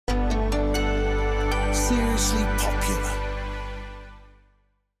seriously popular.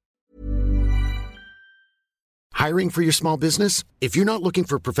 Hiring for your small business? If you're not looking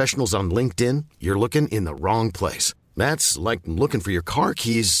for professionals on LinkedIn, you're looking in the wrong place. That's like looking for your car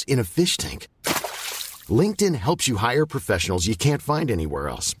keys in a fish tank. LinkedIn helps you hire professionals you can't find anywhere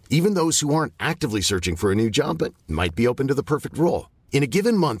else, even those who aren't actively searching for a new job but might be open to the perfect role. In a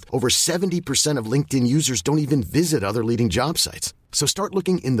given month, over 70% of LinkedIn users don't even visit other leading job sites. So start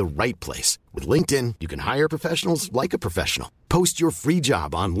looking in the right place. With LinkedIn, you can hire professionals like a professional. Post your free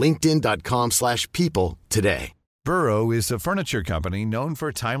job on linkedin.com/people today. Burrow is a furniture company known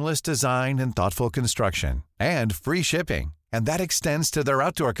for timeless design and thoughtful construction, and free shipping, and that extends to their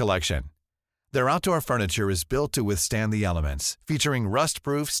outdoor collection. Their outdoor furniture is built to withstand the elements, featuring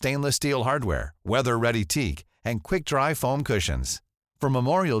rust-proof stainless steel hardware, weather-ready teak, and quick-dry foam cushions. For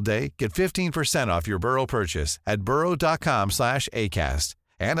Memorial Day, get 15% off your Burrow purchase at burrow.com/acast,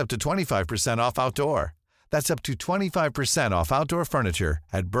 and up to 25% off outdoor. That's up to 25% off outdoor furniture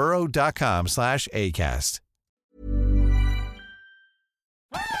at burrow.com/acast.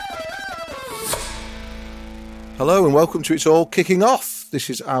 Hello and welcome to It's All Kicking Off. This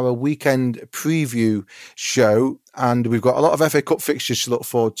is our weekend preview show, and we've got a lot of FA Cup fixtures to look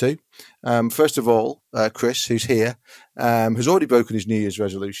forward to. First of all, Chris, who's here, has already broken his New Year's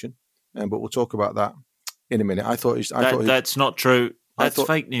resolution, but we'll talk about that in a minute. That's not true. That's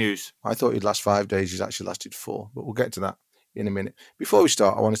fake news. I thought he'd last 5 days. He's actually lasted 4, but we'll get to that in a minute. Before we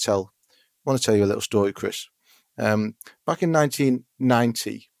start, I want to tell you a little story, Chris. Back in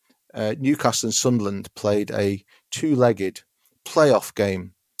 1990. Newcastle and Sunderland played a two-legged playoff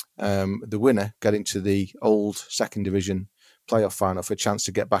game. The winner getting to the old second division playoff final for a chance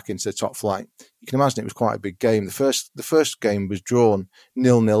to get back into the top flight. You can imagine it was quite a big game. The first game was drawn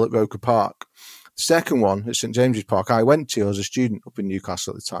 0-0 at Roker Park. The second one at St James's Park, I went to as a student up in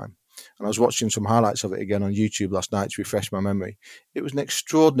Newcastle at the time, and I was watching some highlights of it again on YouTube last night to refresh my memory. It was an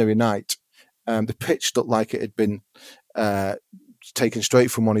extraordinary night. The pitch looked like it had been taken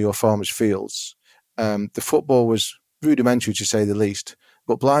straight from one of your farmers' fields. The football was rudimentary, to say the least,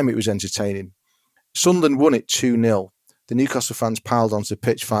 but blimey, it was entertaining. Sunderland won it 2-0. The Newcastle fans piled onto the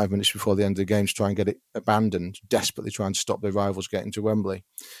pitch 5 minutes before the end of the game to try and get it abandoned, desperately trying to stop their rivals getting to Wembley.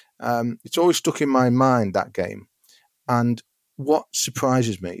 It's always stuck in my mind, that game. And what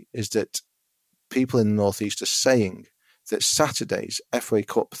surprises me is that people in the North East are saying that Saturday's FA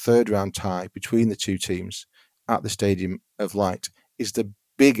Cup third-round tie between the two teams at the Stadium of Light is the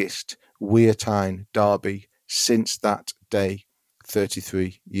biggest Wear Tyne derby since that day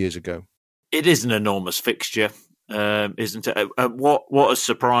 33 years ago. It is an enormous fixture, isn't it? What has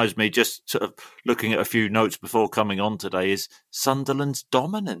surprised me, just sort of looking at a few notes before coming on today, is Sunderland's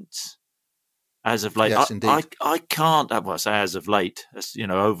dominance as of late. Yes, indeed. I can't, well, I say as of late,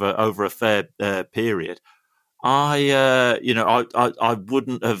 over a fair period. I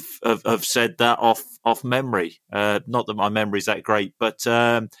wouldn't have said that off memory. Not that my memory's that great, but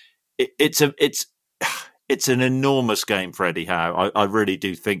it's an enormous game for Eddie Howe. I really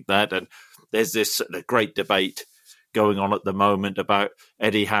do think that, and there's this great debate going on at the moment about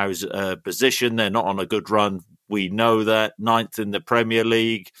Eddie Howe's position. They're not on a good run. We know that. 9th in the Premier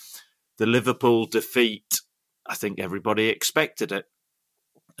League. The Liverpool defeat, I think everybody expected it.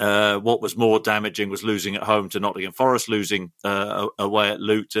 What was more damaging was losing at home to Nottingham Forest, losing away at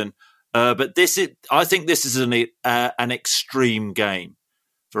Luton. But I think this is an extreme game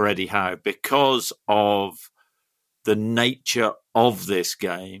for Eddie Howe because of the nature of this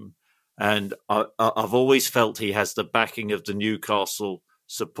game. And I've always felt he has the backing of the Newcastle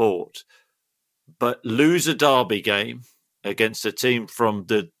support. But lose a derby game against a team from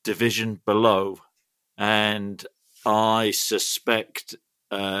the division below, and I suspect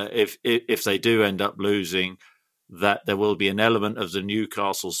if they do end up losing, that there will be an element of the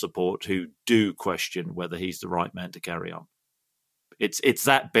Newcastle support who do question whether he's the right man to carry on. It's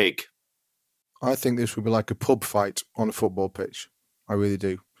that big. I think this would be like a pub fight on a football pitch. I really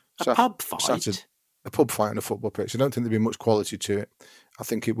do. A pub fight? A pub fight on a football pitch. I don't think there'll be much quality to it. I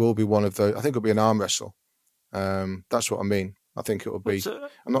think it will be one of those. I think it'll be an arm wrestle. That's what I mean. I think it will be.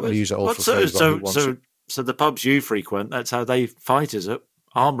 I'm not going to use it all for phrase. So the pubs you frequent, that's how they fight, is it?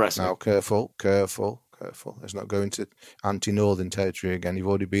 Arm wrestling. Now, careful. Let's not go into anti-Northern territory again. You've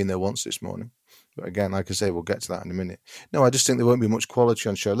already been there once this morning. But again, like I say, we'll get to that in a minute. No, I just think there won't be much quality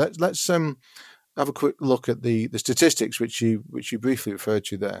on show. Let's have a quick look at the statistics which you briefly referred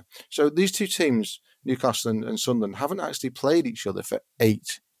to there. So these two teams, Newcastle and Sunderland, haven't actually played each other for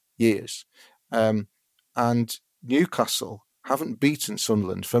 8 years. And Newcastle haven't beaten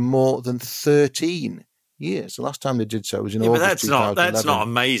Sunderland for more than 13 years. The last time they did so was in But August 2011. that's not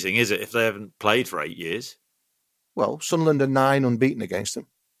amazing, is it? If they haven't played for 8 years. Well, Sunderland are 9 unbeaten against them.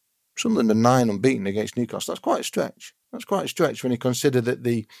 Sunderland are 9 unbeaten against Newcastle. That's quite a stretch. That's quite a stretch when you consider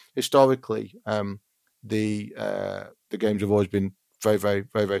that historically the games have always been very, very,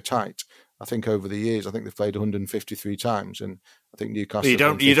 very, very tight. I think over the years, I think they've played 153 times, and I think Newcastle. You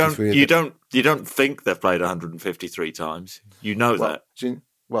don't think they've played 153 times. You know that.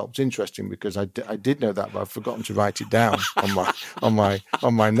 It's interesting because I did know that, but I've forgotten to write it down on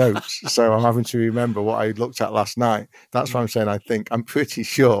my notes. So I'm having to remember what I looked at last night. That's why I'm saying I'm pretty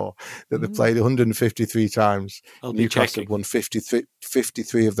sure that they've played 153 times. Newcastle have won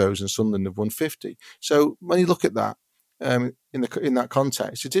 53 of those, and Sunderland have won 50. So when you look at that in that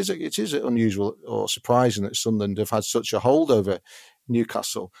context, it is unusual or surprising that Sunderland have had such a hold over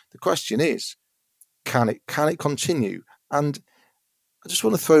Newcastle. The question is, can it continue? And I just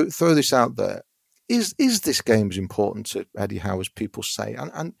want to throw this out there. Is this game as important to Eddie Howe as people say?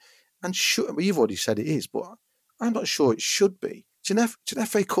 And you've already said it is, but I'm not sure it should be. It's an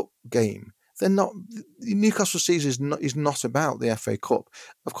FA Cup game. They're not. The Newcastle season is not about the FA Cup.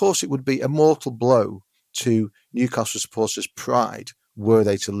 Of course, it would be a mortal blow to Newcastle supporters' pride were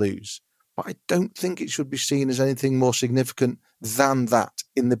they to lose. But I don't think it should be seen as anything more significant than that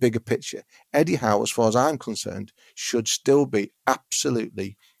in the bigger picture. Eddie Howe, as far as I'm concerned, should still be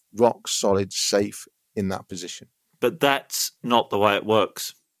absolutely rock solid safe in that position. But that's not the way it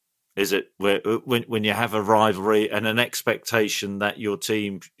works, is it? When you have a rivalry and an expectation that your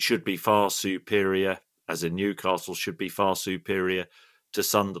team should be far superior, as in Newcastle should be far superior to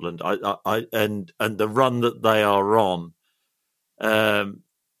Sunderland, and the run that they are on,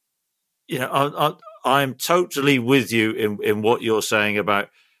 I'm totally with you in what you're saying about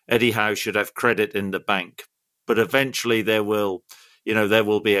Eddie Howe should have credit in the bank, but eventually there will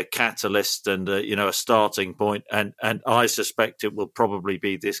be a catalyst and a starting point, and I suspect it will probably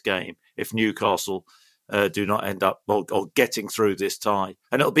be this game if Newcastle do not end up or getting through this tie.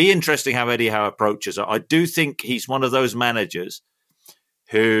 And it'll be interesting how Eddie Howe approaches it. I do think he's one of those managers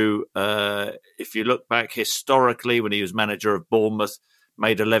who, if you look back historically when he was manager of Bournemouth,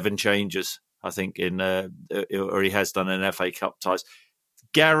 made 11 changes, I think, or he has done in FA Cup ties.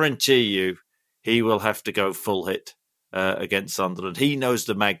 Guarantee you he will have to go full hit against Sunderland. He knows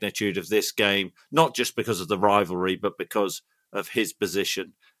the magnitude of this game, not just because of the rivalry, but because of his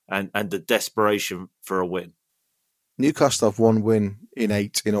position and the desperation for a win. Newcastle have one win in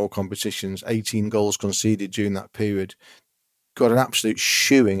 8 in all competitions, 18 goals conceded during that period. Got an absolute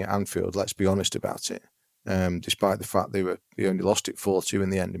shoeing at Anfield, let's be honest about it. Despite the fact they only lost it 4-2 in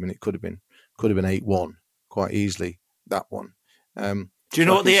the end. I mean, it could have been 8-1 quite easily, that one. Do you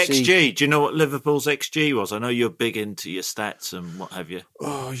know what the XG? Do you know what Liverpool's XG was? I know you're big into your stats and what have you.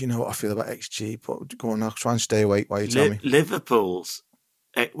 Oh, you know what I feel about XG. But go on, I'll try and stay awake while you tell me. Liverpool's.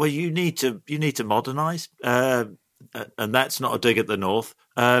 Well, you need to modernise, and that's not a dig at the North.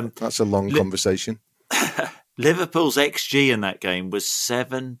 That's a long conversation. Liverpool's XG in that game was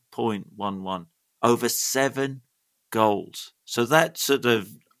 7.11. Over 7 goals. So that sort of,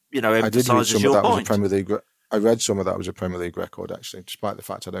 emphasises your point. I read some of that was a Premier League record, actually, despite the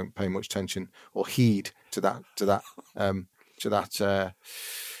fact I don't pay much attention or heed to that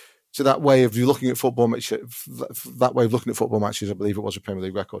way of looking at football matches. That way of looking at football matches, I believe it was a Premier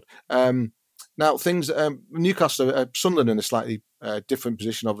League record. Now, Newcastle, Sunderland in a slightly different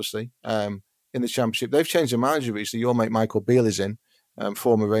position, obviously, in the Championship. They've changed their manager recently. Your mate Michael Beale is in.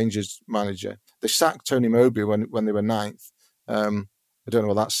 Former Rangers manager. They sacked Tony Mowbray when they were 9th. I don't know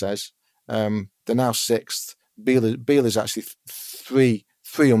what that says. They're now 6th. Beale is actually three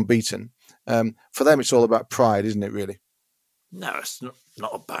unbeaten. For them, it's all about pride, isn't it? Really? No, it's not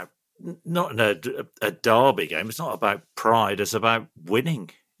about not in a derby game. It's not about pride. It's about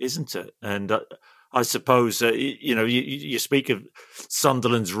winning, isn't it? And I suppose you speak of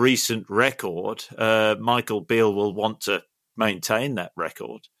Sunderland's recent record. Michael Beale will want to maintain that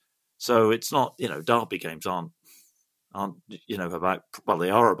record. So it's not, derby games aren't about, well, they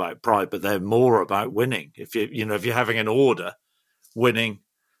are about pride, but they're more about winning. If you're having an order, winning,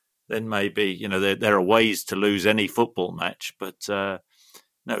 then maybe, there are ways to lose any football match, but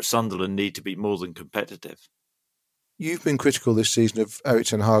no, Sunderland need to be more than competitive. You've been critical this season of Erik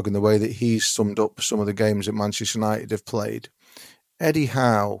ten Hag and the way that he's summed up some of the games that Manchester United have played. Eddie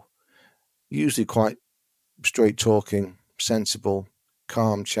Howe, usually quite straight-talking, sensible,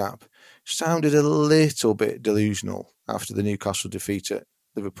 calm chap, sounded a little bit delusional after the Newcastle defeat at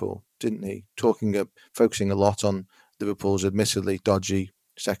Liverpool, didn't he? Focusing a lot on Liverpool's admittedly dodgy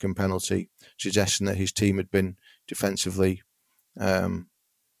second penalty, suggesting that his team had been defensively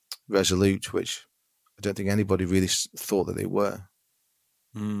resolute, which I don't think anybody really thought that they were.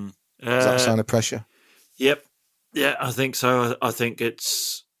 Does that a sign of pressure? Yep. Yeah, I think so. I think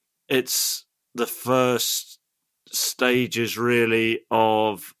it's the first stages really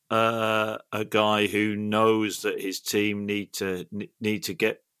of a guy who knows that his team need to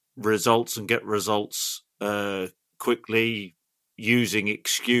get results and get results quickly, using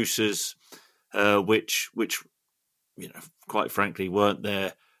excuses which quite frankly weren't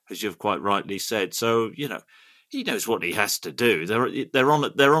there, as you've quite rightly said. So he knows what he has to do. They're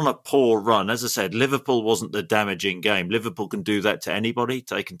on a poor run. As I said, Liverpool wasn't the damaging game. Liverpool can do that to anybody.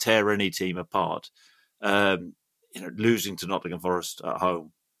 They can tear any team apart. Losing to Nottingham Forest at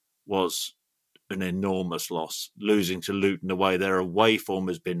home was an enormous loss. Losing to Luton away, their away form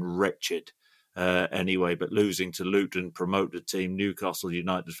has been wretched anyway. But losing to Luton, promoted team, Newcastle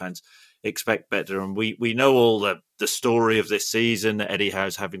United fans expect better. And we know all the story of this season. Eddie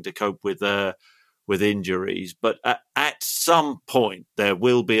Howe's having to cope with injuries, but at some point there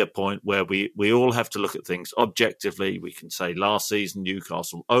will be a point where we all have to look at things objectively. We can say last season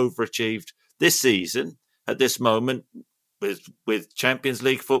Newcastle overachieved. This season, at this moment, with Champions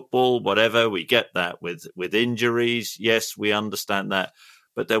League football, whatever, we get that. With injuries, yes, we understand that,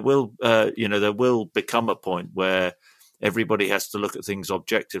 but there will become a point where everybody has to look at things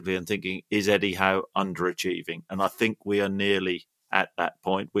objectively and thinking, is Eddie Howe underachieving? And I think we are nearly at that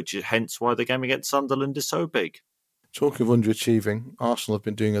point, which is hence why the game against Sunderland is so big. Talking of underachieving, Arsenal have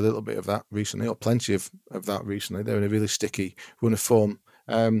been doing a little bit of that recently, or plenty of that recently. They're in a really sticky run of form.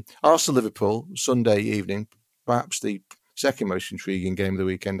 Arsenal-Liverpool, Sunday evening, perhaps the second most intriguing game of the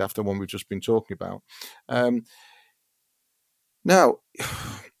weekend after one we've just been talking about. Now,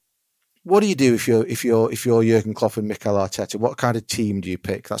 what do you do if you're Jurgen Klopp and Mikel Arteta? What kind of team do you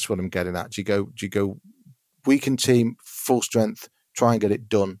pick? That's what I'm getting at. Do you go weakened team, full strength, try and get it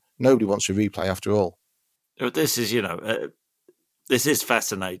done? Nobody wants a replay after all. This is, this is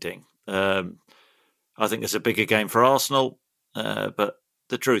fascinating. I think it's a bigger game for Arsenal, but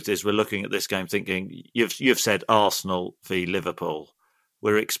the truth is we're looking at this game thinking, you've said Arsenal v Liverpool.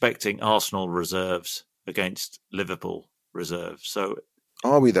 We're expecting Arsenal reserves against Liverpool reserves. So,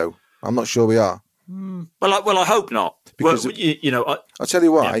 are we though? I'm not sure we are. Well, I hope not. Because I'll tell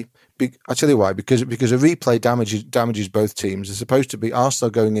you why. Yeah. I'll tell you why. Because a replay damages both teams. They're supposed to be Arsenal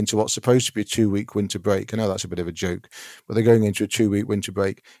going into what's supposed to be a 2-week winter break. I know that's a bit of a joke, but they're going into a 2-week winter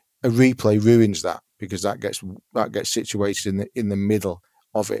break. A replay ruins that because that gets situated in the middle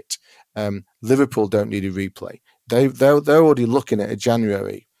of it. Liverpool don't need a replay. They're already looking at a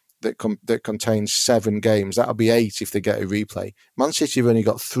January that contains 7 games. That'll be 8 if they get a replay. Man City have only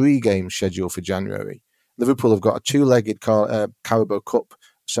got 3 games scheduled for January. Liverpool have got a 2-legged Carabao Cup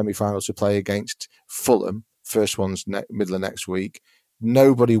semi-final to play against Fulham. First one's middle of next week.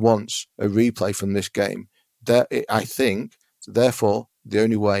 Nobody wants a replay from this game. I think, therefore, the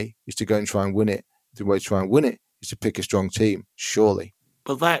only way is to go and try and win it. The way to try and win it is to pick a strong team, surely.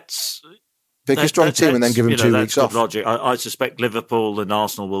 Well, that's... Pick a strong team and then give them 2 weeks off. Logic. I suspect Liverpool and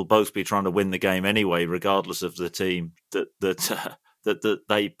Arsenal will both be trying to win the game anyway, regardless of the team that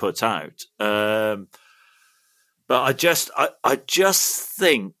they put out. But I just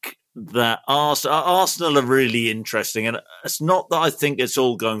think that Arsenal are really interesting, and it's not that I think it's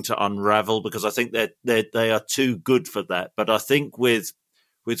all going to unravel because I think they are too good for that. But I think with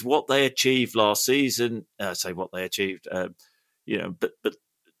what they achieved last season, but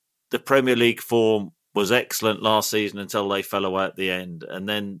the Premier League form was excellent last season until they fell away at the end. And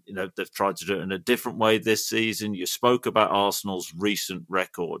then, they've tried to do it in a different way this season. You spoke about Arsenal's recent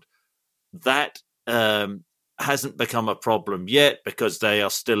record. That hasn't become a problem yet because they are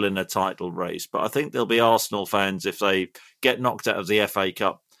still in a title race. But I think there'll be Arsenal fans, if they get knocked out of the FA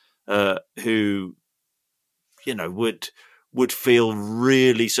Cup, who, would feel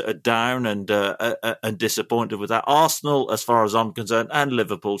really sort of down and disappointed with that. Arsenal, as far as I'm concerned, and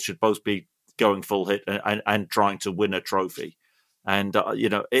Liverpool should both be going full hit and trying to win a trophy. And,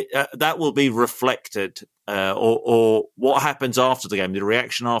 that will be reflected, or what happens after the game, the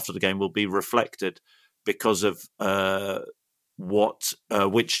reaction after the game will be reflected because of which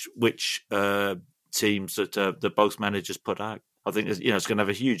teams that both managers put out. I think it's going to have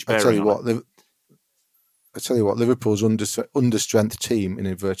a huge bearing. I tell you what, Liverpool's understrength team in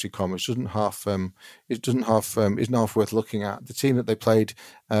inverted commas isn't half worth looking at. The team that they played,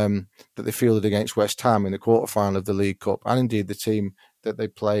 that they fielded against West Ham in the quarterfinal of the League Cup, and indeed the team that they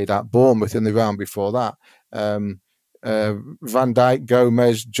played at Bournemouth in the round before that. Van Dijk,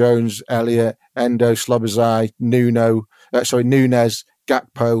 Gomez, Jones, Elliott, Endo, Slobozai, Nunez,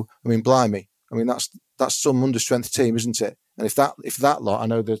 Gakpo. Blimey. That's some understrength team, isn't it? And if that lot, I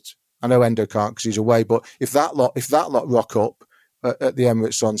know that I know Endo can't because he's away, but if that lot rock up at the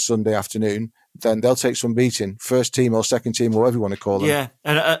Emirates on Sunday afternoon, then they'll take some beating. First team or second team, or whatever you want to call them. Yeah,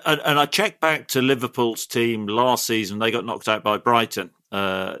 and I checked back to Liverpool's team last season. They got knocked out by Brighton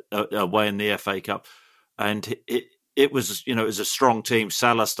away in the FA Cup, and it was it was a strong team.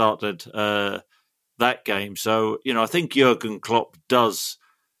 Salah started that game, so I think Jurgen Klopp does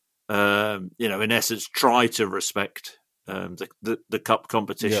in essence try to respect the cup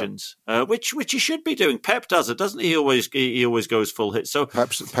competitions, which he should be doing. Pep does it, doesn't he? He always goes full hit. So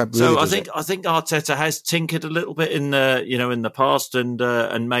Pep really so does I think Arteta has tinkered a little bit in the past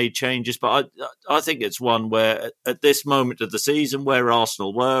and made changes, but I think it's one where at this moment of the season where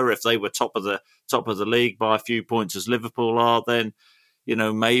Arsenal were, if they were top of the league by a few points as Liverpool are, then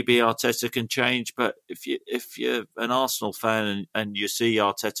maybe Arteta can change. But if you're an Arsenal fan and you see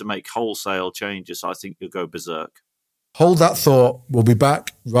Arteta make wholesale changes, I think you'll go berserk. Hold that thought. We'll be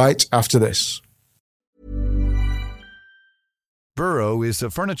back right after this. Burrow is a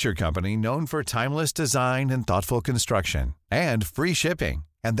furniture company known for timeless design and thoughtful construction and free shipping,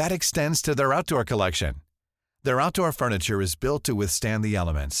 and that extends to their outdoor collection. Their outdoor furniture is built to withstand the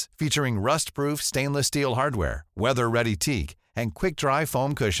elements, featuring rust-proof stainless steel hardware, weather-ready teak, and quick-dry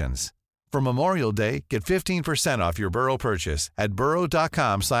foam cushions. For Memorial Day, get 15% off your Burrow purchase at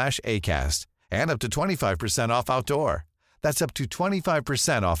burrow.com/ACAST and up to 25% off outdoor. That's up to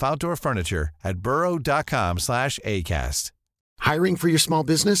 25% off outdoor furniture at burrow.com/ACAST. Hiring for your small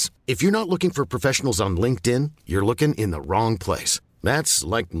business? If you're not looking for professionals on LinkedIn, you're looking in the wrong place. That's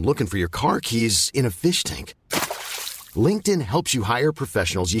like looking for your car keys in a fish tank. LinkedIn helps you hire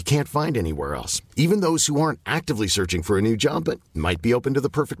professionals you can't find anywhere else, even those who aren't actively searching for a new job but might be open to the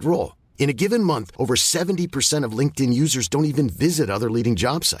perfect role. In a given month, over 70% of LinkedIn users don't even visit other leading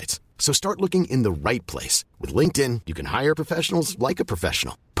job sites. So start looking in the right place. With LinkedIn, you can hire professionals like a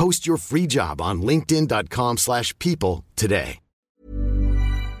professional. Post your free job on linkedin.com/people today.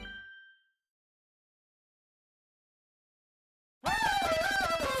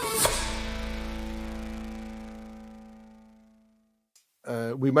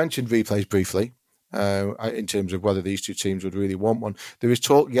 We mentioned replays briefly in terms of whether these two teams would really want one. There is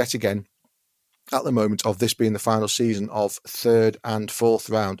talk yet again at the moment of this being the final season of third and fourth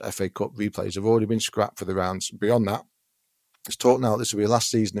round FA Cup replays. Have already been scrapped for the rounds. Beyond that, there's talk now this will be the last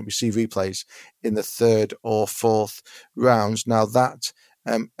season that we see replays in the third or fourth rounds. Now that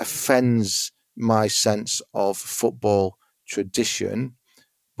offends my sense of football tradition,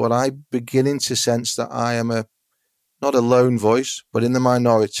 but I'm beginning to sense that I am not a lone voice, but in the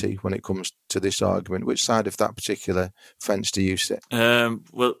minority when it comes to this argument. Which side of that particular fence do you sit?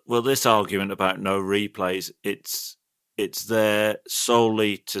 Well, this argument about no replays, it's there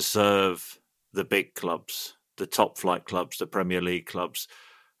solely to serve the big clubs, the top flight clubs, the Premier League clubs.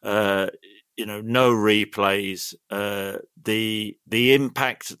 No replays. The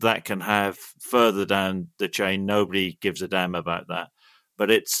impact that can have further down the chain, nobody gives a damn about that.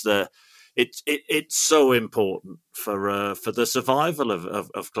 But it's so important for the survival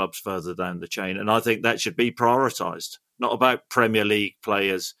of clubs further down the chain, and I think that should be prioritised. Not about Premier League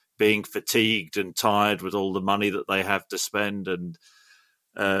players being fatigued and tired with all the money that they have to spend, and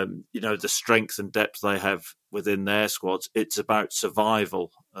the strength and depth they have within their squads. It's about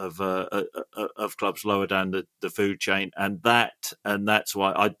survival of clubs lower down the food chain, and that's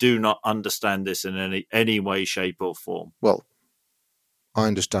why I do not understand this in any way, shape, or form. Well, I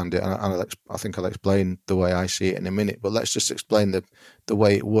understand it, and I think I'll explain the way I see it in a minute. But let's just explain the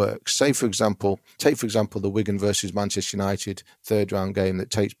way it works. Take for example the Wigan versus Manchester United third round game that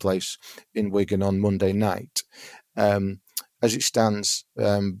takes place in Wigan on Monday night. As it stands,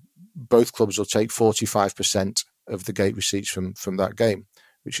 both clubs will take 45% of the gate receipts from that game,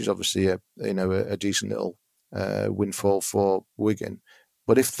 which is obviously a decent little windfall for Wigan.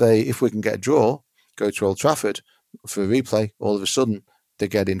 But if Wigan get a draw, go to Old Trafford for a replay, all of a sudden they're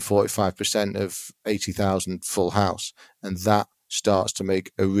getting 45% of 80,000 full house, and that starts to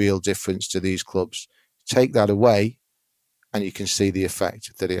make a real difference to these clubs. Take that away, and you can see the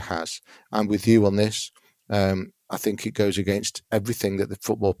effect that it has. I'm with you on this. I think it goes against everything that the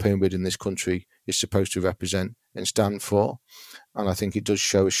football pyramid in this country is supposed to represent and stand for, and I think it does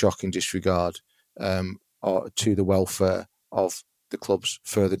show a shocking disregard to the welfare of the clubs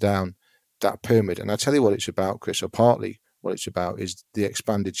further down that pyramid. And I tell you what it's about, Chris, or partly what it's about is the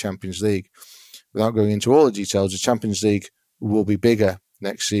expanded Champions League. Without going into all the details, the Champions League will be bigger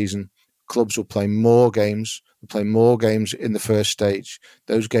next season. Clubs will play more games. They'll play more games in the first stage.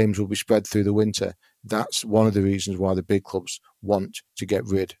 Those games will be spread through the winter. That's one of the reasons why the big clubs want to get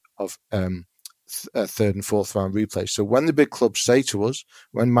rid of third and fourth round replays. So when the big clubs say to us,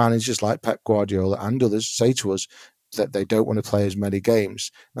 when managers like Pep Guardiola and others say to us that they don't want to play as many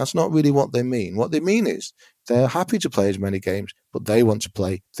games, that's not really what they mean. What they mean is they're happy to play as many games, but they want to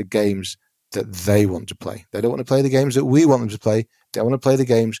play the games that they want to play. They don't want to play the games that we want them to play. They want to play the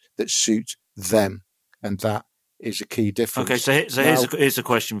games that suit them. And that is a key difference. Okay, so here's a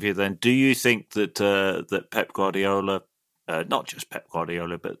question for you then. Do you think that that Pep Guardiola, not just Pep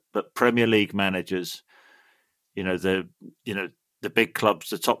Guardiola, but Premier League managers, the big clubs,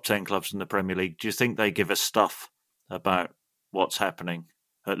 the top 10 clubs in the Premier League, do you think they give a stuff about what's happening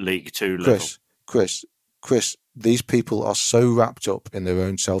at League Two level? Chris, these people are so wrapped up in their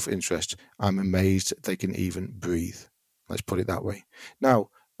own self-interest, I'm amazed they can even breathe. Let's put it that way. Now,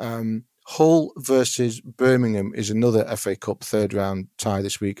 Hull versus Birmingham is another FA Cup third round tie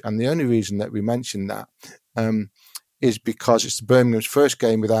this week. And the only reason that we mentioned that is because it's Birmingham's first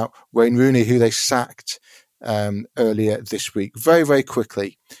game without Wayne Rooney, who they sacked earlier this week. Very, very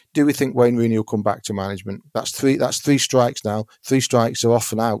quickly, do we think Wayne Rooney will come back to management? That's three strikes now. 3 strikes are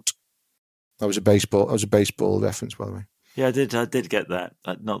off and out. That was a baseball reference, by the way. Yeah, I did get that.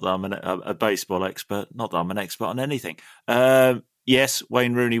 Not that I'm a baseball expert. Not that I'm an expert on anything. Yes,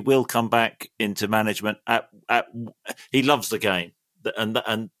 Wayne Rooney will come back into management. He loves the game,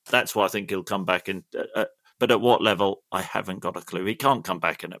 and that's why I think he'll come back in. But at what level, I haven't got a clue. He can't come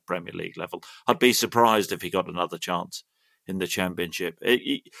back in at Premier League level. I'd be surprised if he got another chance in the Championship.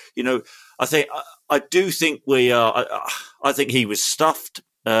 I do think we are. I think he was stuffed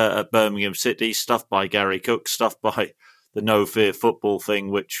at Birmingham City, stuffed by Gary Cook, stuffed by the no fear football thing,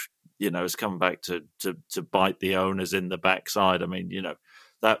 which has come back to bite the owners in the backside. I mean,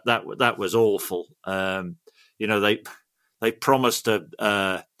 that was awful. They promised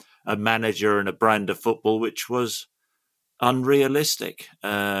a manager and a brand of football which was unrealistic,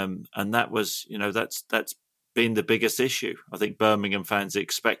 and that was that's been the biggest issue. I think Birmingham fans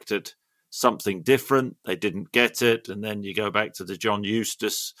expected something different. They didn't get it, and then you go back to the John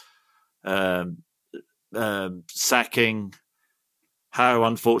Eustace sacking. How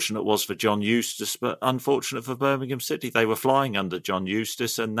unfortunate it was for John Eustace, but unfortunate for Birmingham City. They were flying under John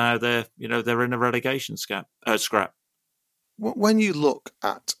Eustace, and now they're in a relegation scrap. When you look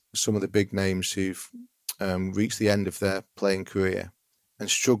at some of the big names who've reached the end of their playing career and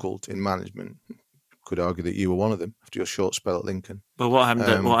struggled in management, could argue that you were one of them after your short spell at Lincoln. But what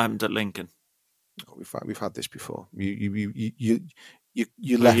happened at Lincoln? We've had this before. You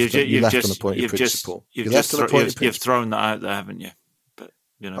left on a point of principle. You've thrown that out there, haven't you?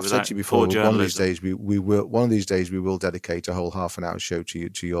 I've said to you before, one of these days we will dedicate a whole half an hour show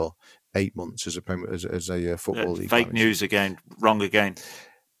to your 8 months as a football league. Fake news again, wrong again.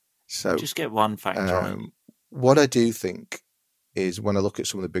 So just get one fact right. What I do think is when I look at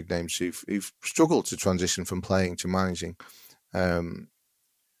some of the big names who've struggled to transition from playing to managing,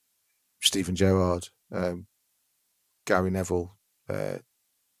 Steven Gerrard, Gary Neville,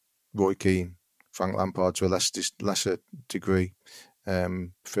 Roy Keane, Frank Lampard to a lesser degree,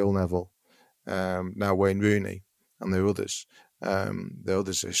 Phil Neville, now Wayne Rooney, and there are others. There are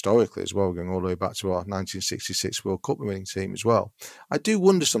others historically as well, going all the way back to our 1966 World Cup winning team as well. I do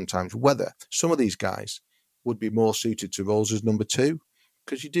wonder sometimes whether some of these guys would be more suited to roles as number 2,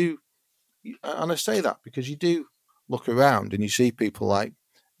 because you do, and I say that because you do look around and you see people like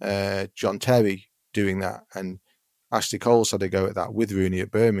John Terry doing that, and Ashley Cole's had a go at that with Rooney at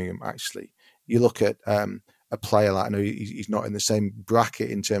Birmingham. Actually, you look at a player like, I know he's not in the same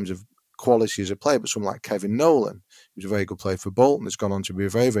bracket in terms of quality as a player, but someone like Kevin Nolan, who's a very good player for Bolton, has gone on to be a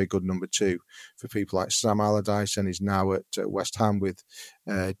very, very good number 2 for people like Sam Allardyce, and is now at West Ham with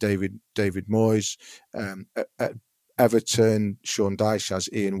David Moyes. At Everton, Sean Dyche has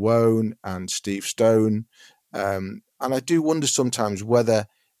Ian Woan and Steve Stone. And I do wonder sometimes whether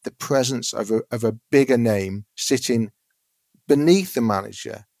the presence of a bigger name sitting beneath the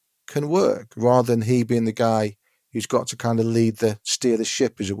manager can work, rather than he being the guy who's got to kind of steer the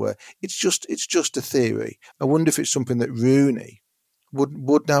ship, as it were. It's just a theory. I wonder if it's something that Rooney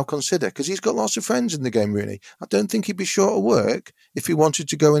would now consider, because he's got lots of friends in the game, Rooney. I don't think he'd be short of work if he wanted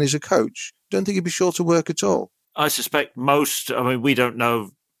to go in as a coach. Don't think he'd be short of work at all. I suspect we don't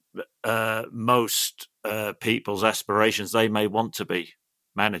know most people's aspirations. They may want to be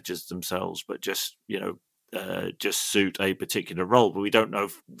managers themselves, but just suit a particular role. But we don't know,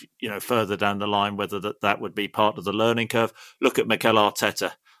 further down the line whether that would be part of the learning curve. Look at Mikel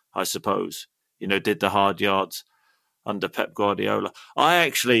Arteta, I suppose. Did the hard yards under Pep Guardiola. I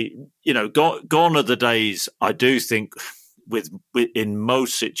actually, gone are the days. I do think in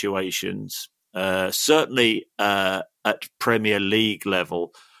most situations, certainly at Premier League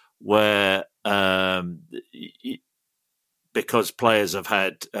level, where because players have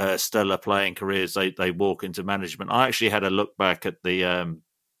had stellar playing careers, they walk into management. I actually had a look back at the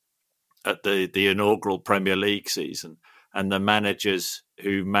inaugural Premier League season and the managers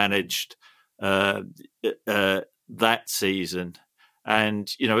who managed that season,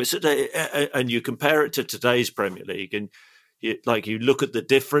 and it's and you compare it to today's Premier League, and you look at the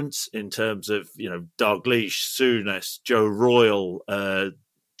difference in terms of Dalglish, Souness, Joe Royle,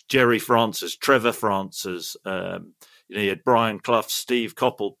 Jerry Francis, Trevor Francis. You had Brian Clough, Steve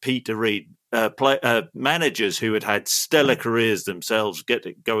Coppell, Peter Reid, managers who had stellar careers themselves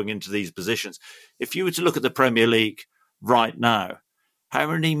going into these positions. If you were to look at the Premier League right now,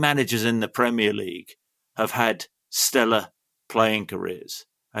 how many managers in the Premier League have had stellar playing careers?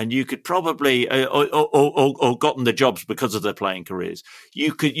 And you could probably or gotten the jobs because of their playing careers.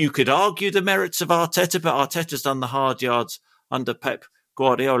 You could argue the merits of Arteta, but Arteta's done the hard yards under Pep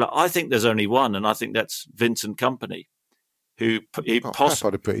Guardiola. I think there's only one, and I think that's Vincent Kompany, who Pep had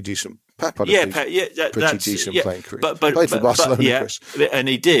a pretty decent. Pretty decent playing career. But played for Barcelona, Chris. And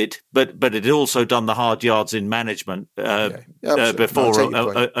he did, but it had also done the hard yards in management before,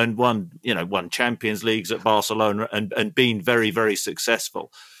 and won Champions Leagues at Barcelona and been very, very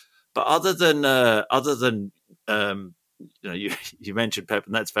successful. But other than you mentioned Pep,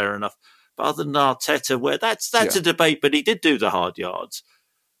 and that's fair enough. But other than Arteta, where that's a debate, but he did do the hard yards.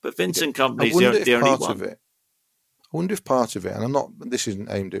 But Vincent Kompany's the only one. I wonder if part of it, and this isn't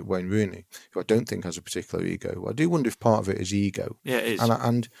aimed at Wayne Rooney, who I don't think has a particular ego. I do wonder if part of it is ego. Yeah, it is.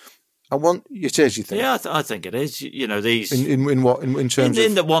 And I want, it is, you think? Yeah, I think it is. These in what in terms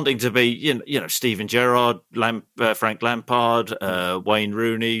in the wanting to be, Steven Gerrard, Frank Lampard, Wayne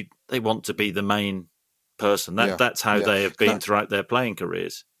Rooney. They want to be the main person. That's how they have been throughout their playing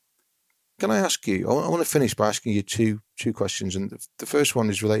careers. Can I ask you? I want to finish by asking you two questions, and the first one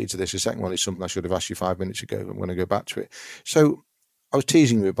is related to this. The second one is something I should have asked you 5 minutes ago. I'm going to go back to it. So I was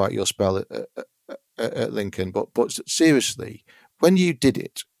teasing you about your spell at Lincoln, but seriously, when you did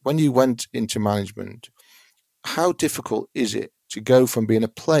it, when you went into management, how difficult is it to go from being a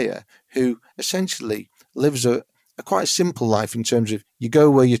player who essentially lives a quite simple life in terms of you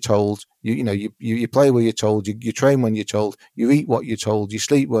go where you're told, you play where you're told, you train when you're told, you eat what you're told, you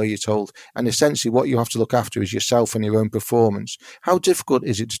sleep where you're told, and essentially what you have to look after is yourself and your own performance. How difficult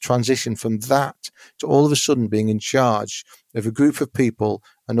is it to transition from that to all of a sudden being in charge of a group of people,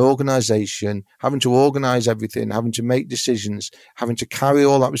 an organisation, having to organise everything, having to make decisions, having to carry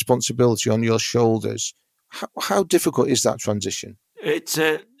all that responsibility on your shoulders? How difficult is that transition? It's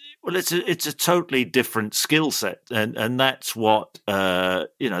a totally different skill set, and that's what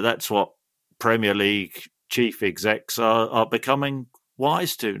that's what Premier League chief execs are becoming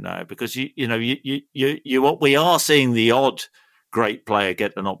wise to now, because we are seeing the odd great player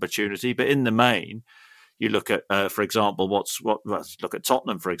get an opportunity, but in the main, you look at for example, look at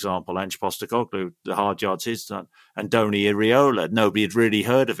Tottenham, for example, Ange Postecoglou, the hard yards he's done, and Donny Iriola. Nobody had really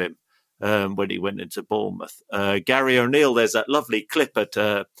heard of him when he went into Bournemouth. Gary O'Neill, there's that lovely clip at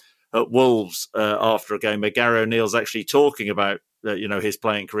Wolves after a game where Gary O'Neill's actually talking about his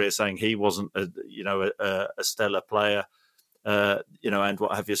playing career, saying he wasn't a stellar player, and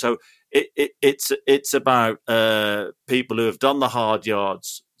what have you. So it's about people who have done the hard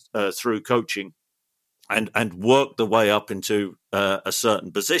yards through coaching and worked the way up into a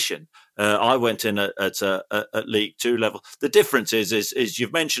certain position. I went in at League Two level. The difference is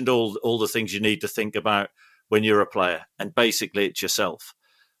you've mentioned all the things you need to think about when you're a player, and basically it's yourself.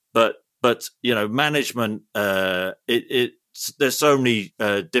 But management, there's so many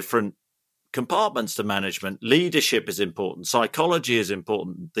different compartments to management. Leadership is important. Psychology is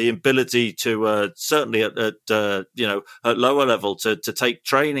important. The ability to certainly at lower level to take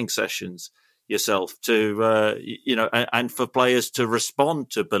training sessions yourself, to and for players to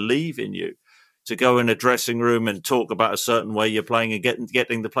respond, to believe in you, to go in a dressing room and talk about a certain way you're playing and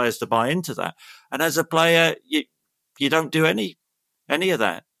getting the players to buy into that. And as a player, you don't do any of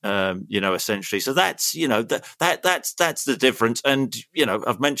that. Essentially. So that's, that's the difference. And,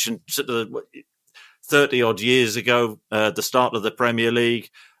 I've mentioned sort of 30 odd years ago, the start of the Premier League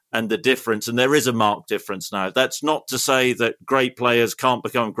and the difference. And there is a marked difference now. That's not to say that great players can't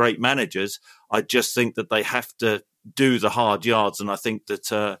become great managers. I just think that they have to do the hard yards. And I think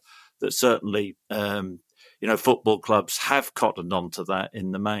that, that certainly, football clubs have cottoned on to that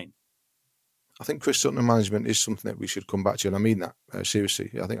in the main. I think Chris Sutton management is something that we should come back to, and I mean that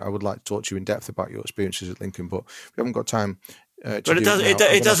seriously. I think I would like to talk to you in depth about your experiences at Lincoln, but we haven't got time. But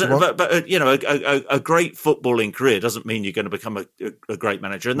it doesn't. But a great footballing career doesn't mean you're going to become a great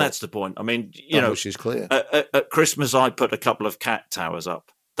manager, and that's the point. I mean, which is clear. At Christmas, I put a couple of cat towers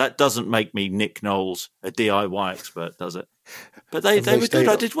up. That doesn't make me Nick Knowles, a DIY expert, does it? But they were good.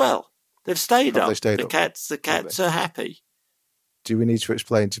 I did well. They've stayed up. The cats are happy. Do we need to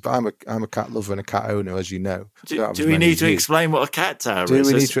explain I'm a cat lover and a cat owner, as you know. Do we need to explain what a cat tower is? Do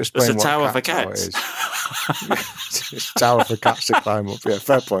we need to explain what a tower for cats? It's a tower for cats to climb up. Yeah,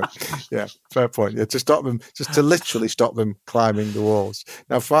 fair point. Yeah, to stop them, just to literally stop them climbing the walls.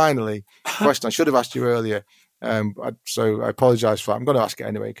 Now, finally, question I should have asked you earlier. So I apologise for that. I'm going to ask it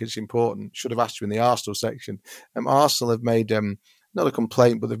anyway because it's important. Should have asked you in the Arsenal section. Arsenal have made not a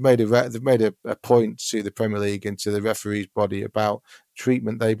complaint, but they've made a point to the Premier League and to the referee's body about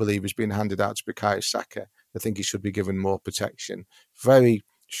treatment they believe has been handed out to Bukayo Saka. They think he should be given more protection. Very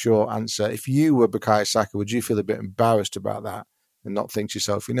short answer. If you were Bukayo Saka, would you feel a bit embarrassed about that and not think to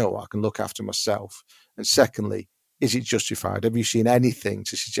yourself, you know what, I can look after myself? And secondly, is it justified? Have you seen anything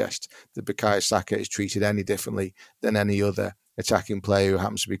to suggest that Bukayo Saka is treated any differently than any other attacking player who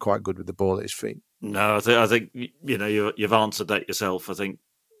happens to be quite good with the ball at his feet? No, I think you've answered that yourself. I think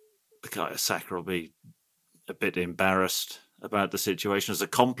Bukayo Saka will be a bit embarrassed about the situation. As a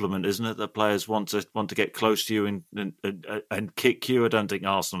compliment, isn't it? That players want to get close to you and kick you. I don't think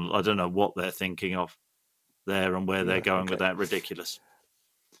Arsenal. I don't know what they're thinking of there and where they're going with that. Ridiculous.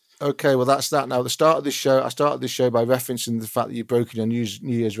 Okay, well that's that. Now, I started this show by referencing the fact that you've broken your New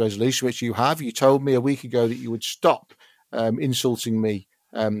Year's resolution, which you have. You told me a week ago that you would stop insulting me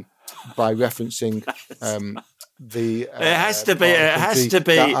by referencing the. It has to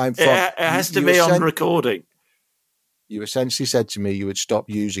be on recording. You essentially said to me you would stop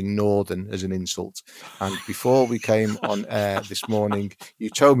using Northern as an insult. And before we came on air this morning, you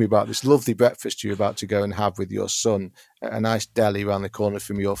told me about this lovely breakfast you're about to go and have with your son at a nice deli around the corner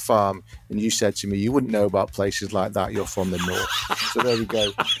from your farm. And you said to me you wouldn't know about places like that. You're from the north. So there we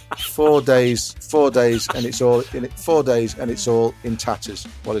go. 4 days, and it's all in it. 4 days, and it's all in tatters.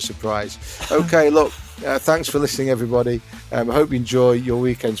 What a surprise! Okay, look. Thanks for listening, everybody. I hope you enjoy your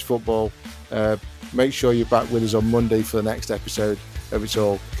weekend's football. Make sure you're back with us on Monday for the next episode of It's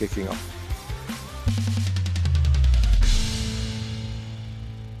All Kicking Off.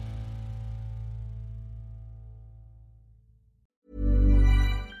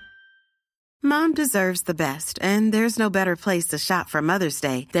 Mom deserves the best, and there's no better place to shop for Mother's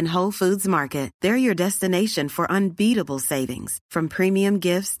Day than Whole Foods Market. They're your destination for unbeatable savings, from premium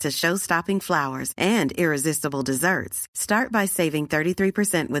gifts to show-stopping flowers and irresistible desserts. Start by saving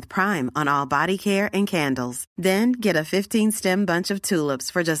 33% with Prime on all body care and candles. Then get a 15-stem bunch of tulips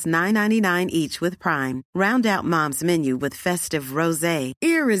for just $9.99 each with Prime. Round out Mom's menu with festive rosé,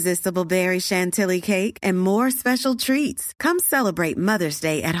 irresistible berry chantilly cake, and more special treats. Come celebrate Mother's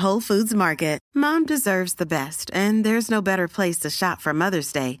Day at Whole Foods Market. Mom deserves the best, and there's no better place to shop for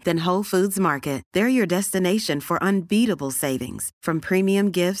Mother's Day than Whole Foods Market. They're your destination for unbeatable savings, from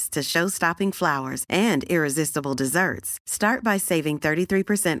premium gifts to show-stopping flowers and irresistible desserts. Start by saving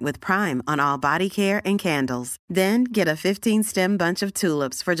 33% with Prime on all body care and candles. Then get a 15-stem bunch of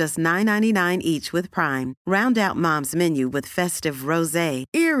tulips for just $9.99 each with Prime. Round out Mom's menu with festive rosé,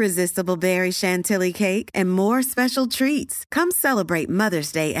 irresistible berry chantilly cake, and more special treats. Come celebrate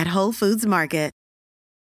Mother's Day at Whole Foods Market.